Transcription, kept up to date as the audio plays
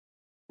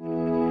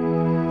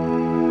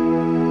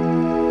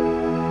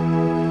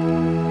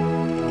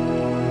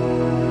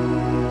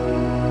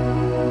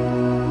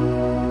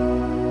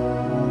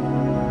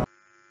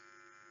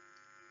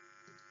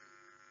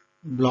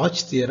Bloch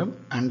Theorem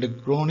and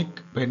Kronig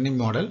Penney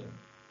model.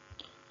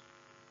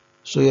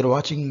 So you are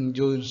watching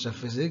Jones of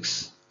Physics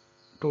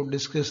to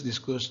discuss this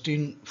question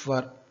for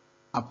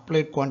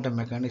Applied Quantum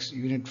Mechanics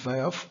Unit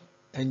 5 of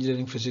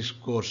Engineering Physics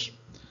course.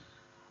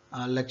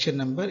 Lecture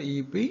number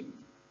EP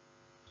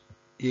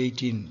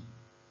 18.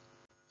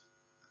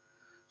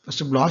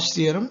 First Bloch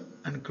Theorem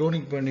and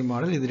Kronig Penney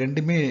model.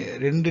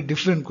 This two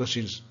different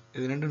questions.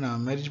 This two na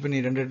merge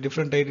பண்ணி ரெண்டு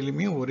different title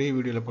மே ஒரே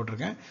வீடியோல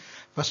போட்டுருக்கேன்.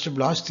 First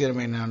Bloch Theorem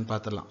என்னன்னு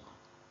பார்த்தலாம்.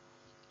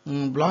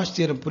 Bloch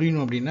Theorem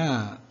புரியணும் அப்படின்னா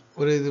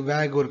ஒரு இது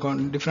வேக் ஒரு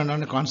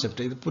டிஃப்ரெண்டான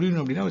கான்செப்ட். இது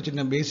புரியணும் அப்படின்னா ஒரு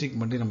சின்ன பேசிக்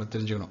மட்டும் நம்ம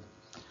தெரிஞ்சுக்கணும்.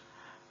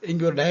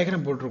 இங்கே ஒரு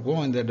டயக்ராம்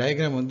போட்டிருக்கோம். இந்த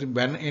டயக்ராம் வந்து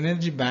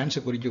எனர்ஜி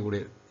பேண்ட்ஸை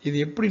குறிக்கக்கூடியது. இது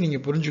எப்படி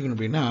நீங்கள் புரிஞ்சுக்கணும்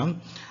அப்படின்னா,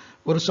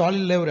 ஒரு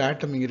சாலிடில் ஒரு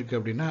ஆட்டம் இங்கே இருக்குது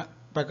அப்படின்னா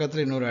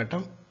பக்கத்தில் இன்னொரு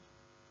ஆட்டம்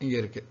இங்கே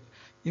இருக்குது.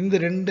 இந்த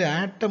ரெண்டு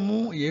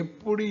ஆட்டமும்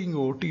எப்படி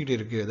இங்கே ஒட்டிக்கிட்டு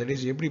இருக்குது, தட்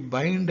இஸ் எப்படி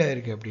பைண்ட்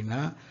ஆகிருக்கு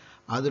அப்படின்னா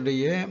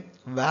அதோடைய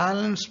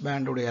வேலன்ஸ்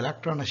பேண்டோடைய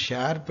எலக்ட்ரானை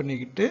ஷேர்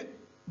பண்ணிக்கிட்டு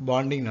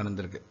பாண்டிங்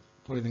நடந்திருக்கு.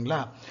 புரியுதுங்களா?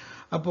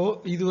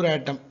 அப்போது இது ஒரு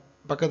ஆட்டம்,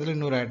 பக்கத்தில்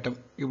இன்னொரு ஆட்டம்,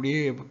 இப்படியே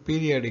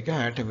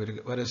பீரியாடிக்காக ஆட்டம்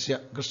இருக்குது.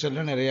 வரிசையாக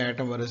கிறிஸ்டலில் நிறைய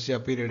ஆட்டம்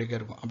வரிசையாக பீரியாடிக்காக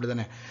இருக்கும், அப்படி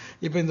தானே?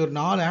 இப்போ இந்த ஒரு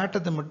 4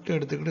 ஆட்டத்தை மட்டும்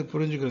எடுத்துக்கிட்டு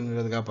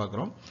புரிஞ்சுக்கிறதுக்காக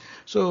பார்க்குறோம்.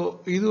 ஸோ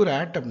இது ஒரு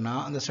ஆட்டம்னா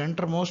அந்த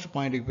சென்டர் மோஸ்ட்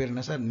பாயிண்ட்டுக்கு பேர்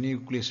என்ன சார்?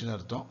 நியூக்ளியஸ்னு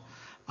அர்த்தம்.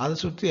 அதை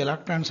சுற்றி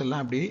எலக்ட்ரான்ஸ்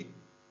எல்லாம் அப்படி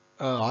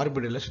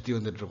ஆர்பிட்டலில் சுற்றி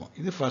வந்துட்டுருக்கும்.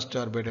 இது ஃபர்ஸ்ட்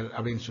ஆர்பிட்டல்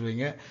அப்படின்னு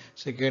சொல்லுவீங்க,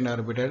 செகண்ட்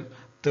ஆர்பிட்டல்,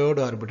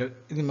 தேர்ட் ஆர்பிட்டல்,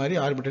 இது மாதிரி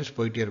ஆர்பிட்டல்ஸ்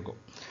போயிட்டே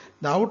இருக்கும்.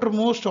 இந்த அவுட்டர்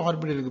மோஸ்ட்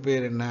ஆர்பிட்டலுக்கு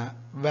பேர் என்ன?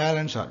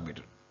 Valence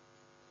orbital.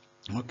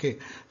 ஓகே,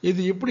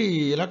 இது எப்படி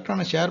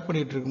எலக்ட்ரானை ஷேர்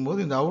பண்ணிகிட்டு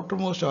இருக்கும்போது இந்த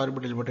அவுட்டர் மோஸ்ட்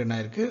ஆர்பிட்டல் மட்டும் என்ன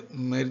இருக்குது?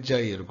 மெர்ஜ்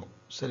ஆகி இருக்கும்.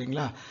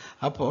 சரிங்களா?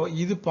 அப்போது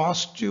இது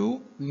பாசிட்டிவ்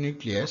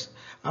நியூக்ளியஸ்.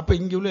 அப்போ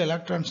இங்கே உள்ள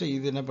எலக்ட்ரான்ஸை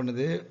இது என்ன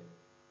பண்ணுது?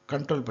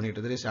 கண்ட்ரோல் பண்ணிட்டு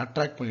இருக்கு,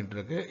 அட்ராக்ட் பண்ணிட்டு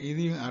இருக்கு.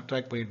 இதையும்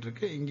அட்ராக்ட் பண்ணிட்டு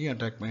இருக்கு, இங்கேயும்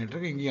அட்ராக்ட் பண்ணிட்டு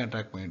இருக்கு, இங்கேயும்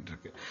அட்ராக்ட் பண்ணிட்டு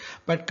இருக்கு.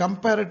 பட்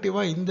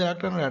கம்பேரிட்டிவாக இந்த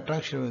எலக்ட்ரானோட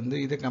அட்ராக்ஷன் வந்து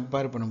இதை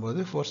கம்பேர்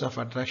பண்ணும்போது force of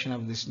attraction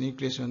of this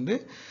nucleus வந்து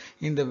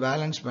இந்த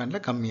வேலன்ஸ்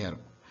பேண்டில் கம்மியாக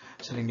இருக்கும்.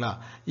 சரிங்களா?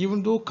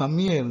 ஈவன் தோ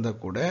கம்மியாக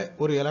இருந்தால் கூட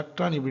ஒரு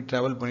எலக்ட்ரான் இப்படி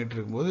ட்ராவல் பண்ணிட்டு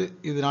இருக்கும்போது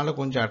இதனால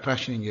கொஞ்சம்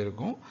அட்ராக்ஷன் இங்கே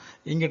இருக்கும்.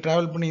 இங்கே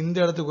ட்ராவல் பண்ணி இந்த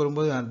இடத்துக்கு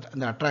வரும்போது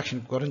அந்த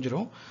அட்ராக்ஷன்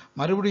குறைஞ்சிரும்.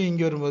 மறுபடியும்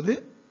இங்கே வரும்போது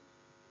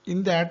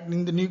இந்த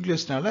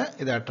நியூக்ளியஸ்னால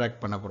இதை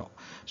அட்ராக்ட் பண்ணப்படும்.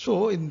 ஸோ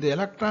இந்த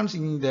எலக்ட்ரான்ஸ்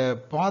இந்த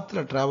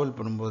பாத்தில் ட்ராவல்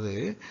பண்ணும்போது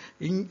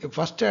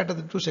first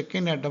atom to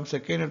second atom,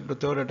 second atom to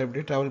third ஆட்டம்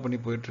இப்படி ட்ராவல் பண்ணி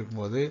போயிட்டு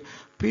இருக்கும்போது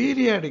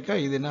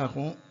பீரியாடிக்காக இது என்ன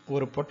ஆகும்?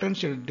 ஒரு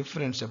பொட்டன்ஷியல்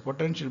டிஃப்ரென்ஸை,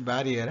 பொட்டன்ஷியல்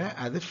பேரியரை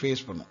அது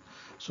ஃபேஸ் பண்ணும்.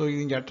 ஸோ இது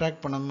இங்கே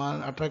அட்ராக்ட்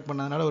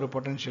பண்ணதுனால ஒரு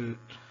பொட்டன்ஷியல்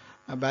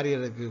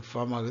பேரியருக்கு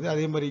ஃபார்ம் ஆகுது.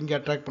 அதே மாதிரி இங்கே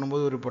அட்ராக்ட்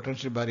பண்ணும்போது ஒரு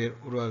பொட்டன்ஷியல் பேரியர்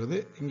உருவாகுது,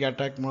 இங்கே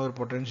அட்ராக்ட் பண்ணும்போது ஒரு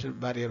பொட்டன்ஷியல்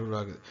பேரியர்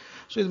உருவாகுது.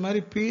 ஸோ இது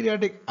மாதிரி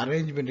பீரியாடிக்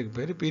அரேஞ்ச்மெண்ட்டுக்கு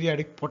பேர்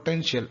பீரியாடிக்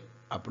பொட்டன்ஷியல்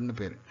அப்படின்னு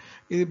பேர்.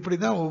 இது இப்படி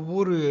தான்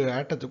ஒவ்வொரு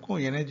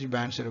ஆட்டத்துக்கும் எனர்ஜி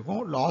பேண்ட்ஸ்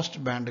இருக்கும். லாஸ்ட்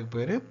பேண்டுக்கு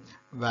பேர்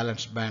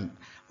வேலன்ஸ் பேண்ட்.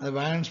 அந்த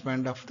valence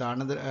band of the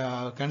another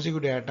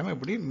consecutive ஆட்டம்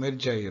இப்படி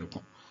மெர்ஜ்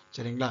ஆகியிருக்கும்.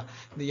 சரிங்களா?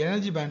 இந்த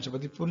எனர்ஜி பேண்ட்ஸை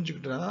பற்றி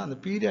புரிஞ்சுக்கிட்டா தான் அந்த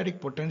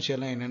பீரியாடிக்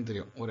பொட்டன்ஷியல்லாம் என்னன்னு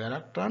தெரியும். ஒரு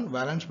எலக்ட்ரான்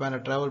வேலன்ஸ் பேண்டை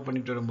ட்ராவல்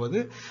பண்ணிட்டு வரும்போது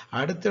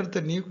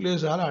அடுத்தடுத்த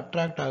நியூக்ளியஸால்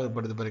அட்ராக்ட்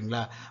ஆகப்படுது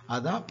பாருங்களா,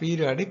 அதுதான்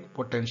பீரியாடிக்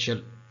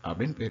பொட்டன்ஷியல்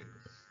அப்படின்னு பேர்.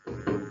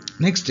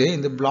 நெக்ஸ்ட்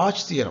இந்த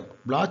பிளாச் தியரம்.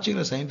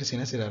 பிளாச்சிங்கிற சயின்டிஸ்ட்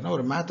என்ன செய்யறாருன்னா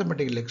ஒரு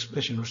மேத்தமெட்டிக்கல்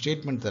எக்ஸ்பிரஷன், ஒரு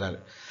ஸ்டேட்மெண்ட் தராரு.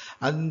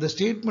 அந்த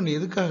ஸ்டேட்மெண்ட்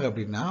எதுக்காக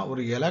அப்படின்னா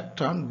ஒரு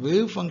எலக்ட்ரான்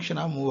வேவ்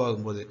ஃபங்க்ஷனாக மூவ்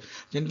ஆகும்போது,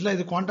 ஜென்ரலாக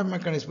இது குவாண்டம்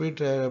மெக்கானிக்ஸ்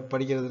போயிட்டு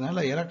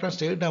படிக்கிறதுனால எலக்ட்ரான்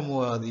ஸ்ட்ரெயிட்டாக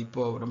மூவ் ஆகுது.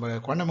 இப்போ நம்ம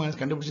குவாண்டம்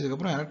மெக்கானிக்ஸ்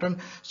கண்டுபிடிச்சதுக்கப்புறம் எலக்ட்ரான்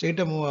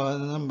ஸ்ட்ரெயிட்டாக மூவ்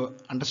ஆகுதுன்னு நம்ம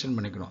அண்டர்ஸ்டாண்ட்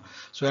பண்ணிக்கணும்.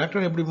 ஸோ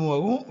எலக்ட்ரான் எப்படி மூவ்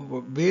ஆகும்?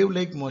 வேவ்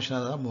லைக்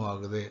மோஷனாக தான் மூவ்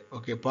ஆகுது.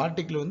 ஓகே,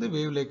 பார்ட்டிகிள் வந்து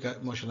வேவ் லைக்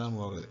மோஷனாக தான்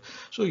மூவ் ஆகுது.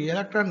 ஸோ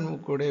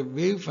எலக்ட்ரானுடைய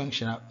வேவ்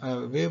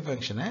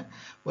ஃபங்க்ஷனை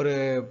ஒரு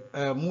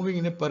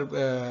moving in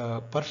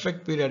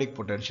perfect periodic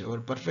potential,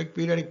 ஒரு perfect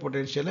periodic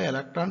பொட்டன்ஷியலில்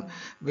electron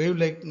wave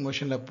like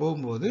மோஷனில்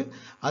போகும்போது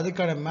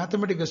அதுக்கான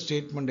மேத்தமெட்டிக்கல்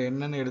ஸ்டேட்மெண்ட்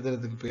என்னன்னு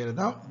எழுதுறதுக்கு பேர்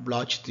தான்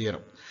பிளாச்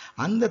தியரம்.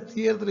 அந்த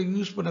தியரத்தில்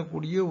யூஸ்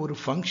பண்ணக்கூடிய ஒரு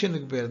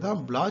ஃபங்க்ஷனுக்கு பேர் தான்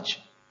பிளாச்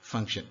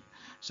ஃபங்க்ஷன்.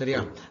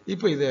 சரியா?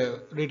 இப்போ இதை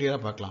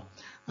டீட்டெயிலாக பார்க்கலாம்.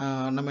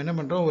 நம்ம என்ன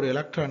பண்ணுறோம்? ஒரு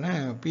எலக்ட்ரானை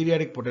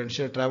பீரியாடிக்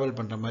பொட்டன்ஷியல் ட்ராவல்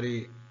பண்ணுற மாதிரி,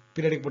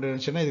 பீரியாடிக்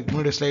பொட்டன்ஷியல்னா இதுக்கு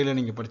முன்னாடி ஸ்லைடில்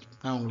நீங்கள்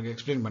நான் உங்களுக்கு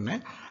எக்ஸ்பிளைன்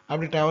பண்ணேன்.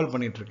 அப்படி ட்ராவல்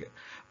பண்ணிகிட்ருக்கு.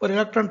 ஒரு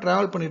எலக்ட்ரான்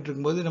ட்ராவல் பண்ணிட்டு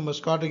இருக்கும்போது நம்ம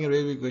ஸ்காட்ரிங்கர்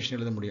வேவ் ஈக்குவேஷன்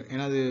எழுத முடியும்.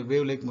 ஏன்னா அது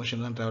வேவ் லைக்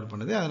மோஷன் தான் ட்ராவல்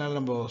பண்ணுது, அதனால்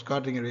நம்ம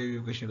ஸ்காட்ரிங்கர் வேவ்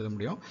ஈக்குவேஷன் எழுத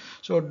முடியும்.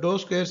 So to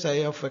square psi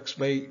of x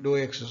by dou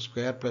x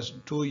square plus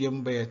 2m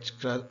by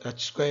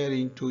h square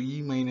into e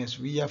minus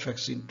v of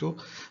x into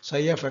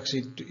psi of x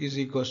is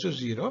equals to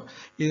 0.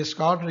 இது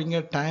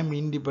ஸ்காட்ரிங்கர் time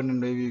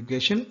independent wave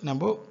equation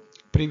நம்ம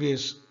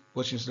previous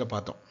கொஸ்டின்ஸில்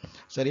பார்த்தோம்.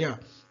 சரியா?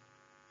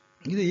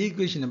 இது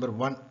equation number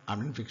 1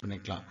 அப்படின்னு fix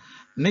பண்ணிக்கலாம்.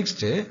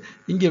 Next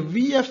இங்கே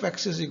v of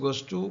x is equals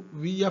to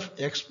v of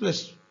x plus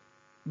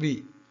v.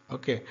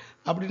 Okay,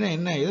 அப்படின்னா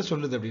என்ன எதை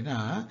சொல்லுது அப்படின்னா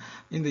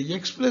இந்த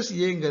x plus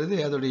aங்கிறது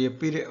அதோடைய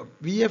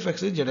v of x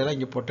ஜெனரலாக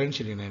இங்கே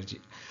potential energy.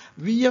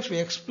 v of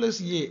x plus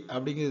a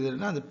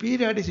அப்படிங்கிறது அந்த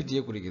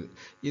பீரியாடிசிட்டியை குறிக்குது.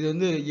 இது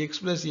வந்து x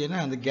plus a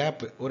அந்த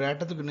கேப், ஒரு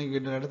ஆட்டத்துக்கு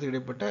இன்னொரு ஆட்டத்துக்கு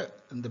இடைப்பட்ட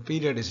அந்த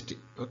பீரியாடிசிட்டி.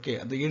 ஓகே,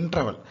 அந்த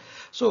இன்டர்வல்.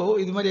 ஸோ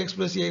இது மாதிரி x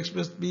plus a, x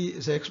plus b,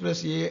 x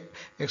plus a,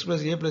 x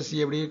plus a plus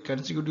c அப்படியே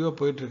கன்சிக்யூட்டிவாக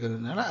போயிட்டு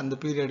இருக்கிறதுனால அந்த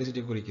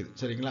பீரியாடிசிட்டி குறிக்குது.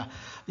 சரிங்களா?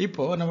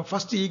 இப்போ நம்ம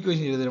ஃபர்ஸ்ட்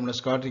ஈக்குவேஷன் எழுதுறோம்ல,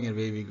 ஸ்காட்ரிங்கர்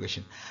வேவ்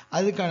ஈக்குவேஷன்.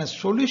 அதுக்கான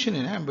சொல்யூஷன்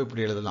என்ன நம்ம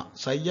இப்படி எழுதலாம்.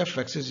 psi of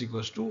x is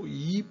equals to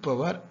e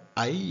power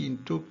I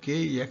into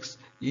kx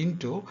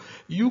into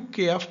uk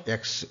of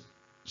x.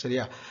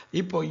 சரியா?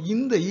 இப்போ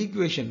இந்த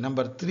ஈக்குவேஷன்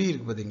நம்பர் 3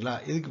 இருக்கு பார்த்தீங்களா,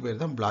 இதுக்கு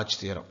பேர் தான் பிளாச்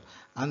தியரம்.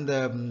 அந்த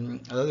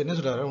அதாவது என்ன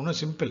சொல்றாரு,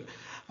 இன்னும் சிம்பிள்.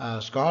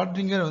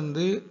 ஸ்காட்ரிங்கர்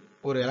வந்து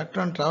ஒரு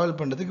எலக்ட்ரான் டிராவல்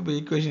பண்ணுறதுக்கு இப்போ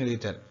ஈக்குவேஷன்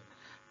எழுதிட்டார்.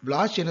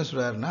 பிளாச் என்ன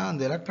சொல்றாருன்னா,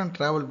 அந்த எலக்ட்ரான்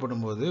டிராவல்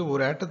பண்ணும்போது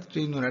ஒரு ஆட்டத்தை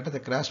இன்னொரு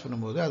ஆட்டத்தை கிராஸ்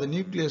பண்ணும்போது அது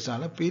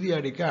நியூக்ளியஸால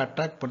பீரியாடிக்காக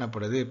அட்ராக்ட்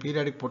பண்ணப்படுது,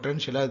 பீரியாடிக்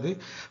பொட்டன்ஷியலாக அது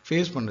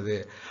ஃபேஸ் பண்ணுது.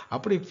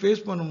 அப்படி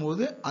ஃபேஸ்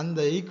பண்ணும்போது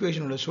அந்த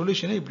ஈக்குவேஷனோட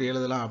சொல்யூஷனை இப்படி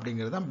எழுதலாம்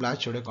அப்படிங்கிறது தான்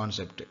பிளாச்சோட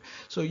concept.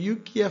 So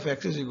uk of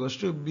x is equals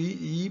to b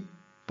e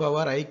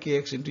power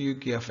ikx into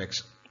uk of x.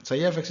 Psi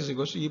of x is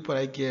equals to e power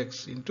ikx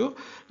into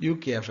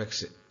uk of x.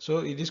 So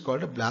it is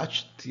called a Bloch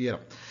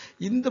theorem.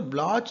 இந்த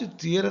Bloch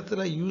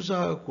தியரத்தில் use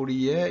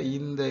ஆகக்கூடிய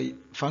இந்த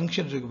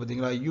function இருக்கு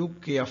பார்த்தீங்களா,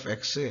 uk of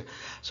x.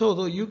 So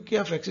uk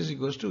of x is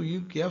equals to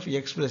uk of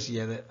x plus a.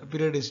 அதை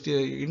பீரியடிசிட்டி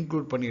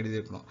include பண்ணி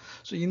எழுதியிருக்கணும்.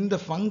 So இந்த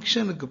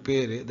ஃபங்க்ஷனுக்கு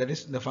பேர், தட்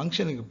இஸ் இந்த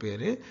ஃபங்க்ஷனுக்கு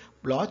பேர்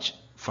Bloch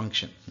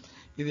ஃபங்க்ஷன்.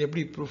 இது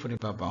எப்படி ப்ரூவ் பண்ணி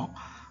பார்ப்போம்.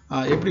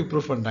 எப்படி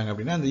ப்ரூவ் பண்ணுறாங்க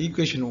அப்படின்னா, அந்த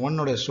ஈக்குவேஷன்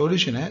 1ஓட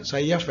சொல்யூஷனை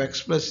psi of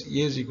x plus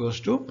a is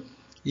equals to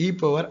e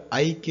power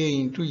ik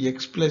into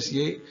x plus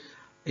a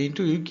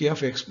into uk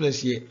of x plus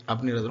a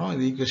அப்படின்னு எழுதுறோம்.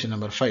 இது equation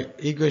number 5,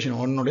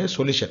 equation 1ஓட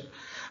solution.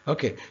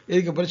 Okay,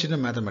 இதுக்கப்புறம் சின்ன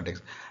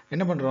மேத்தமெட்டிக்ஸ்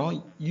என்ன பண்ணுறோம்.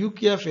 uk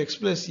of x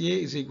plus a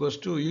is equals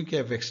to uk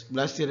of x.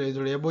 பிளாச் theorem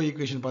இதோட எபோ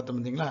equation பார்த்தோம்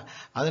பார்த்தீங்களா,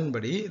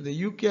 அதன்படி இந்த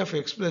uk of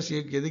x plus a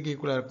எதுக்கு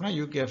ஈக்குவலாக இருக்குன்னா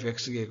uk of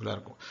x க்கு ஈக்குவலாக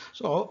இருக்கும்.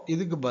 ஸோ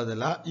இதுக்கு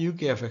பதிலாக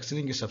uk of x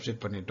இங்கே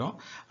சப்ஸ்டிட் பண்ணிட்டோம்.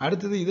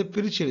 அடுத்தது இதை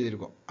பிரித்து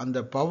எழுதியிருக்கோம்,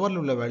 அந்த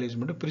பவரில் உள்ள வேல்யூஸ்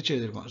மட்டும் பிரித்து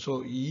எழுதியிருக்கோம். So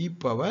e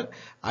power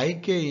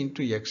ik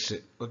into x,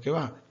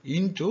 ஓகேவா,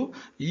 into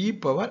e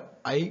power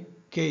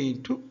ik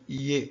into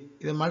a.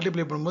 இதை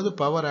மல்டிப்ளை பண்ணும்போது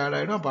பவர் ஆட்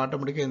ஆகிடும், அப்போ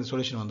ஆட்டோமேட்டிக்காக இந்த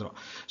சொல்யூஷன் வந்துடும்.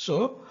 ஸோ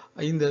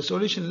இந்த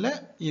சொல்யூஷனில்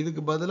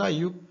இதுக்கு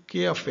பதிலாக uk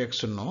of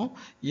xன்னும்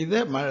இதை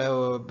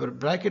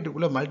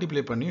ப்ராக்கெட்டுக்குள்ளே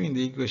மல்டிப்ளை பண்ணியும் இந்த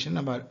ஈக்குவேஷன்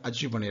நம்ம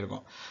அச்சீவ்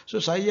பண்ணியிருக்கோம். So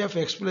psi of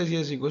x plus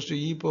a is equals to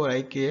e power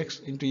ikx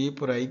into e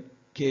power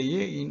ika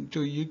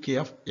into uk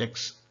of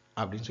x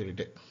அப்படின்னு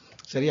சொல்லிட்டு.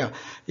 சரியா?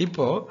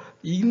 இப்போ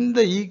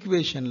இந்த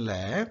ஈக்குவேஷனில்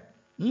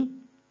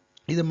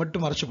இதை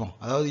மட்டும் மறைச்சிப்போம்.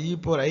 அதாவது e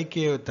power ik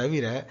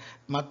தவிர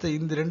மற்ற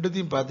இந்த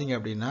ரெண்டுத்தையும் பார்த்தீங்க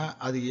அப்படின்னா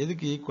அது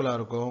எதுக்கு ஈக்குவலாக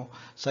இருக்கும்,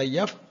 psi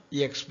of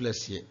x plus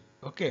a.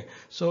 Okay,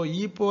 so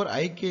e power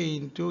ik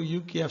into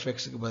uk of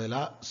xக்கு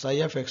பதிலாக psi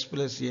of x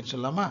plus a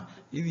சொல்லலாமா.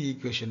 இது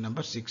ஈக்குவேஷன்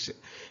நம்பர் 6.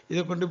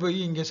 இதை கொண்டு போய்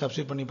இங்கே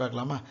சப்ஸ்டிட் பண்ணி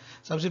பார்க்கலாமா.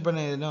 சப்ஸ்டிட்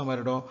பண்ண என்ன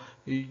மாறிடும்,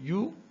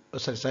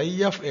 psi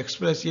of x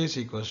plus a is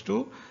equals to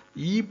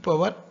e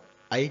power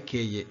ika,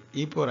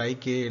 e power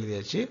ika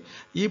எழுதியாச்சு.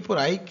 e power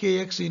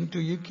ikx into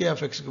uk of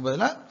x க்கு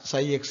பதிலாக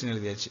psi x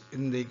எழுதியாச்சு.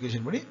 இந்த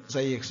ஈக்குவேஷன் படி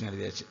psi x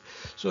எழுதியாச்சு.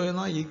 ஸோ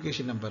இதுதான்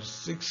ஈக்குவேஷன் நம்பர்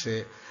 6.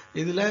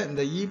 இதில்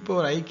இந்த e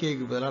power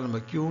ikக்கு பதிலாக நம்ம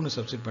qன்னு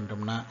சப்ஸ்டிட்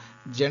பண்ணிட்டோம்னா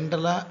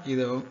ஜென்ரலாக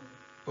இதை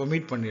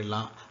ஒமிட்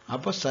பண்ணிடலாம்.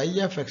 அப்போ psi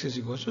of x is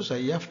equals to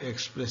psi of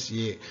x plus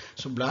a.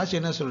 So பிளாச்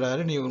என்ன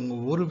சொல்கிறாரு, நீ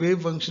உங்கள் ஒரு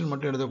வேவ் ஃபங்க்ஷன்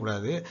மட்டும்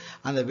எழுதக்கூடாது,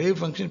 அந்த வேவ்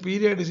ஃபங்க்ஷன்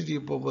பீரியாடிசிட்டி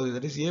போகும்போது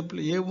தட் இஸ்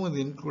ஏவும்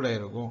இது இன்க்ளூட்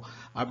ஆகிருக்கும்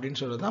அப்படின்னு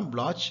சொல்கிறது தான்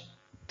பிளாச்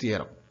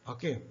தியரம்.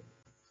 ஓகே,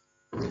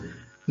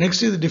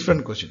 நெக்ஸ்ட் இது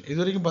டிஃப்ரெண்ட் கொஸ்டின். இது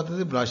வரைக்கும்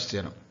பார்த்தது பிளாச்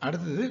தியரம்.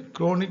 அடுத்தது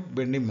க்ரோனிக்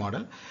பென்னி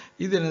மாடல்.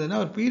 இது என்னதுன்னா,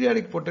 ஒரு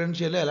பீரியாடிக்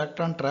பொட்டன்ஷியலில்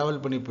எலக்ட்ரான் டிராவல்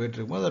பண்ணி போயிட்டு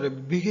இருக்கும்போது அதோட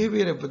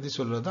பிஹேவியரை பற்றி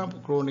சொல்கிறது தான்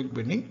க்ரோனிக்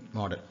பென்னி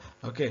மாடல்.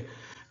 ஓகே,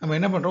 நம்ம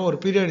என்ன பண்ணுறோம், ஒரு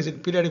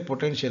பீரியாடிக்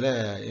பொட்டன்ஷியலை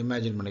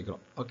இமேஜின்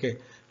பண்ணிக்கிறோம். ஓகே,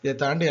 இதை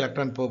தாண்டி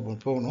எலக்ட்ரான்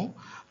போகணும்.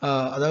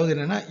 அதாவது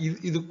என்னென்னா,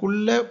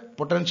 இதுக்குள்ளே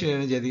பொட்டன்ஷியல்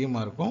எனர்ஜி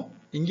அதிகமாக இருக்கும்,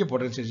 இங்கே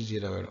பொட்டன்ஷியல் எனர்ஜி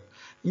 0 ஆகிடும்.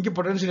 இங்கே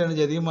பொட்டன்ஷியல்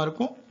எனர்ஜி அதிகமாக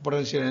இருக்கும்,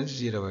 பொட்டன்ஷியல் எனர்ஜி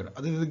 0 ஆகிடும்.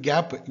 அது இது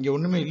கேப்பு, இங்கே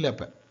ஒன்றுமே இல்லை.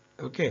 அப்போ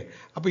ஓகே,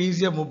 அப்போ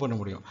ஈஸியாக மூவ் பண்ண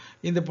முடியும்.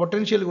 இந்த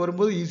பொட்டன்ஷியலுக்கு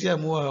வரும்போது ஈஸியாக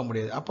மூவ் ஆக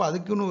முடியாது. அப்போ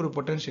அதுக்குன்னு ஒரு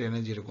பொட்டன்ஷியல்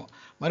எனர்ஜி இருக்கும்.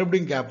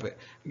 மறுபடியும்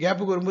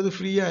கேப்புக்கு வரும்போது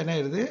ஃப்ரீயாக என்ன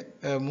ஆயிடுது,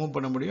 மூவ்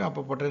பண்ண முடியும்.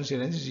 அப்போ பொட்டன்ஷியல்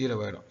எனர்ஜி 0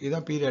 ஆகிடும்.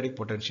 இதுதான் பீரியாடிக்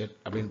பொட்டன்ஷியல்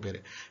அப்படின்னு பேர்.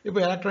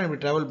 இப்போ எலக்ட்ரான்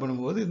இப்படி ட்ராவல்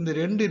பண்ணும்போது இந்த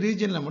ரெண்டு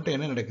ரீஜனில் மட்டும்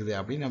என்ன நடக்குது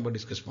அப்படின்னு நம்ம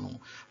டிஸ்கஸ்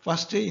பண்ணுவோம்.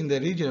 ஃபஸ்ட்டு இந்த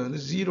ரீஜனை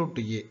வந்து 0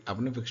 to a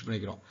அப்படின்னு ஃபிக்ஸ்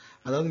பண்ணிக்கிறோம்.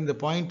 அதாவது இந்த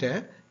பாயிண்ட்டை,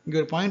 இங்கே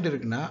ஒரு பாயிண்ட்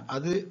இருக்குன்னா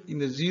அது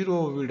இந்த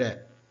 0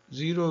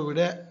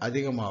 விட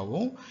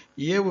அதிகமாகவும்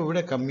ஏவை விட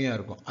கம்மியாக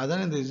இருக்கும்.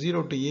 அதான் இந்த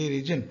 0 to a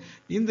ரீஜன்.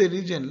 இந்த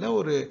ரீஜனில்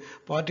ஒரு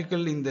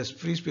பார்ட்டிக்கல் இந்த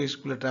ஃப்ரீ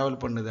ஸ்பேஸ்க்குள்ளே ட்ராவல்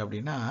பண்ணுது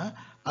அப்படின்னா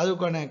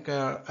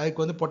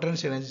அதுக்கு வந்து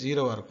பொட்டன்ஷியல் எனர்ஜி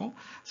 0 இருக்கும்.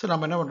 ஸோ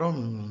நம்ம என்ன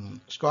பண்ணுறோம்,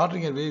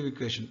 ஸ்காட்ரிங்கர் wave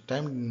equation,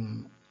 time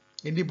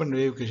independent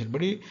wave equation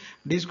படி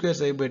d square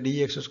psi by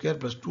dx square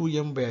plus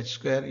 2m by h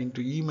square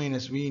into e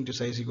minus v into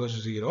psi is equals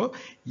to 0.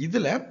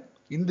 இதில்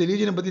இந்த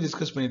ரீஜனை பற்றி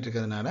டிஸ்கஸ் பண்ணிட்டு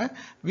இருக்கிறதுனால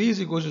v is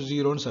equals to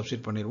 0ன்னு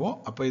substitute பண்ணிடுவோம்.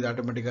 அப்போ இது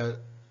ஆட்டோமேட்டிக்காக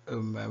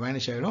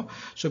வேனிஷ் ஆகிடும்.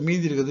 ஸோ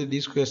மீதி இருக்கிறது d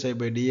square psi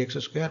by dx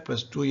square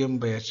plus 2m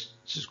by h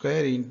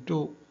square into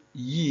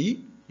e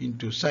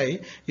into psi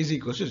is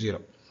equals to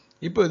 0.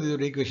 இப்போ இது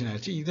ஒரு ஈக்குவேஷன்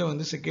ஆயிடுச்சு. இதை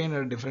வந்து செகண்ட்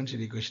ஆர்டர்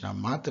டிஃபரன்ஷியல் ஈக்குவேஷனாக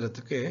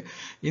மாற்றுறதுக்கு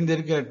இந்த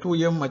இருக்க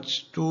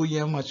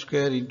 2mh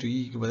ஸ்கொயர் இன்டூ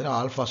இக்கு பதிலாக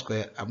ஆல்ஃபா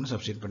ஸ்கொயர் அப்படின்னு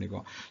சப்ஸ்டிட்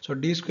பண்ணிக்குவோம். So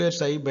D square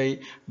psi by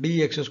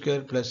dx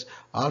square plus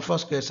alpha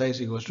square psi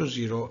equals to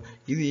 0.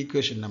 இது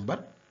ஈக்குவேஷன்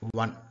நம்பர்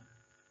 1.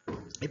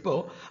 இப்போ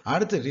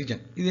அடுத்த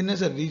ரீஜன், இது என்ன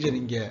சார் ரீஜன்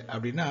இங்கே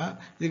அப்படின்னா,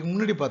 இதுக்கு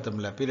முன்னாடி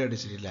பார்த்தோம்ல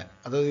பீரியாடிசிட்டியில்,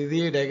 அதாவது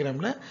இதே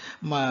டயக்ராமில்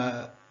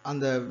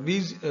அந்த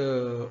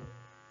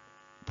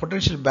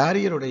பொட்டன்ஷியல்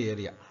பேரியரோட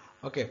ஏரியா.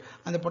 ஓகே,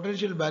 அந்த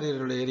potential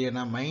பேரியரோட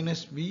ஏரியானா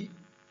 -v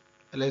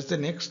less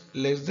than x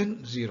less than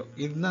 0.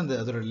 இதுதான் அந்த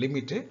அதோட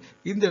லிமிட்டு.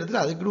 இந்த இடத்துல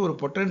அதுக்குன்னு ஒரு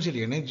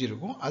பொட்டன்ஷியல் எனர்ஜி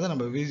இருக்கும், அதை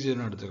நம்ம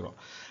v0 எடுத்துக்கிறோம்.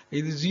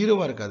 இது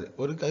ஜீரோவாக இருக்காது,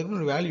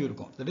 அதுக்குன்னு ஒரு வேல்யூ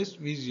இருக்கும், தட் இஸ்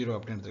v0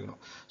 அப்படின்னு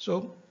எடுத்துக்கிறோம். So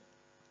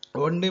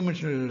one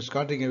dimensional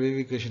ஸ்காட்ரிங் wave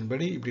equation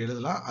படி இப்படி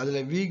எழுதலாம்.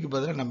 அதில் விக்கு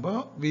பதிலாக நம்ம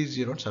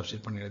v0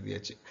 சப்ஸ்டிட் பண்ணி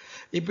எழுதியாச்சு.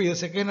 இப்போ இது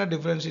செகண்ட் ஆர்டர்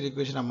டிஃபரன்ஷியல்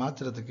ஈக்குவேஷனை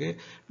மாற்றுறதுக்கு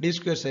D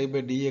square psi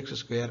by dx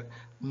square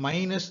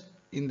minus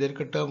இந்த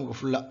இருக்க டேர்முக்கு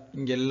ஃபுல்லாக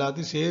இங்கே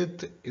எல்லாத்தையும்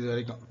சேர்த்து இது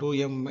வரைக்கும்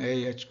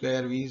 2mah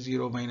ஸ்கொயர்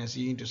v0 மைனஸ்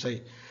இ இன்ட்டு சை.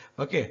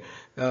 ஓகே,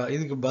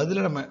 இதுக்கு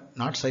பதிலாக நம்ம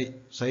நாட்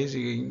சைஸ்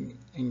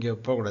இங்கே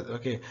போகக்கூடாது.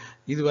 ஓகே,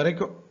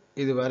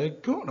 இது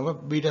வரைக்கும் நம்ம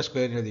பீட்டா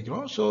ஸ்கொயர்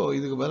எழுதிக்கிறோம். ஸோ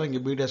இதுக்கு பதிலாக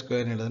இங்கே பீட்டா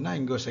ஸ்கொயர் எழுதுனா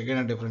இங்கே ஒரு செகண்ட்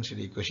ஆர்டர்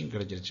டிஃபரன்ஷியல் ஈக்குவேஷன்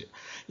கிடைச்சிருச்சு.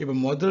 இப்போ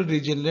முதல்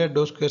ரீஜனில்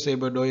to square psi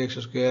by to X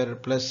square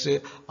plus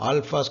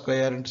alpha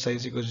square into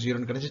size equals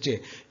 0 கிடைச்சிச்சு.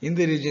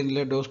 இந்த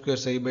ரீஜனில் to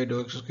square psi by to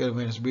X square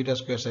minus beta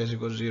square size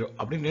equals 0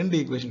 அப்படின்னு 2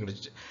 ஈக்குவேஷன்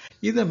கிடைச்சிச்சு.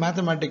 இதை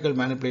மேத்தமேட்டிக்கல்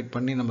மேனிப்புலேட்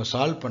பண்ணி நம்ம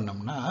சால்வ்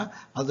பண்ணோம்னா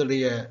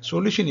அதோடைய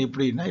சொல்யூஷன்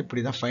எப்படின்னா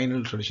இப்படி தான்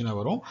ஃபைனல் சொல்யூஷனாக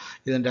வரும்.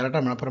 இதை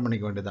டேரெக்டாக மனப்பாடம்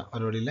பண்ணிக்க வேண்டியதான்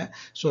ஒரு வழியில்.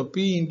 So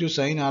B into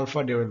sine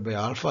alpha divide by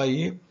alpha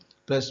A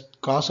plus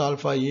cos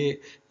alpha a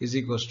is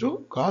equals to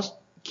cos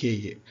ka.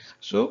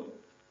 So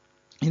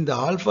இந்த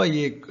alpha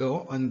a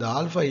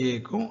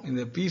க்கும்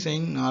இந்த p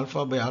sin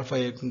alpha by alpha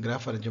a க்கும்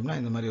கிராஃப் வரைஞ்சோம்னா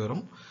இந்த மாதிரி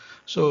வரும்.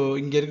 ஸோ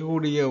இங்கே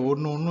இருக்கக்கூடிய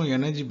ஒன்று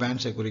எனர்ஜி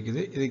பேண்ட்ஸை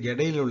குறிக்குது. இதுக்கு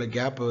இடையில உள்ள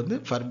கேப்பை வந்து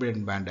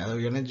ஃபர்பிடன் பேண்ட்,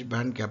 அதாவது எனர்ஜி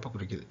பேண்ட் கேப்பை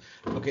குறிக்குது.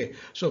 ஓகே,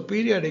 ஸோ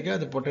பீரியாடிக்காக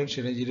அது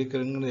பொட்டன்ஷியல் எனர்ஜி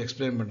இருக்குங்கிறது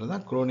எக்ஸ்பிளைன் பண்ணுறது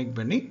தான் Kronig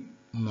Penney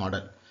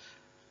model.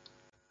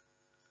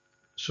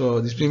 So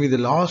this will be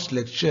the last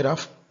lecture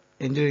of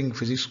engineering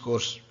physics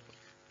course.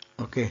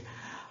 Okay,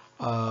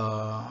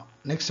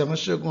 next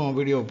செமஸ்டருக்கும்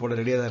video போட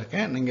ரெடியாக தான்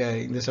இருக்கேன். நீங்கள்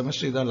இந்த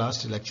செமஸ்டருக்கு தான்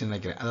லாஸ்ட் லெக்சர்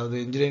நினைக்கிறேன், அதாவது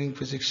engineering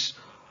physics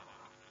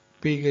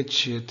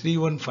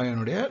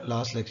PH3151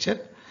 last lecture.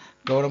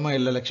 கவனமாக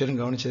எல்லா லெக்சரும்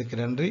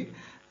கவனிச்சதுக்கு நன்றி.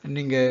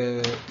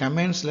 நீங்கள்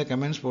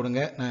கமெண்ட்ஸ்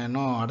போடுங்க. நான்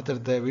இன்னும்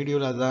அடுத்தடுத்த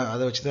வீடியோவில்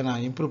அதை வச்சு தான்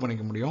நான் இம்ப்ரூவ்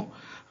பண்ணிக்க முடியும்.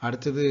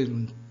 அடுத்தது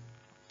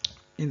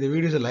இந்த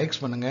வீடியோஸை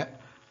லைக்ஸ் பண்ணுங்கள்.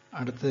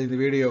 அடுத்தது இந்த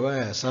வீடியோவை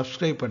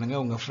சப்ஸ்கிரைப்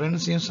பண்ணுங்கள். உங்கள்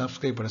ஃப்ரெண்ட்ஸையும்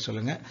சப்ஸ்கிரைப் பண்ண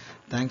சொல்லுங்கள்.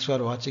 தேங்க்ஸ்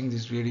ஃபார் வாட்சிங்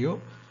திஸ் வீடியோ.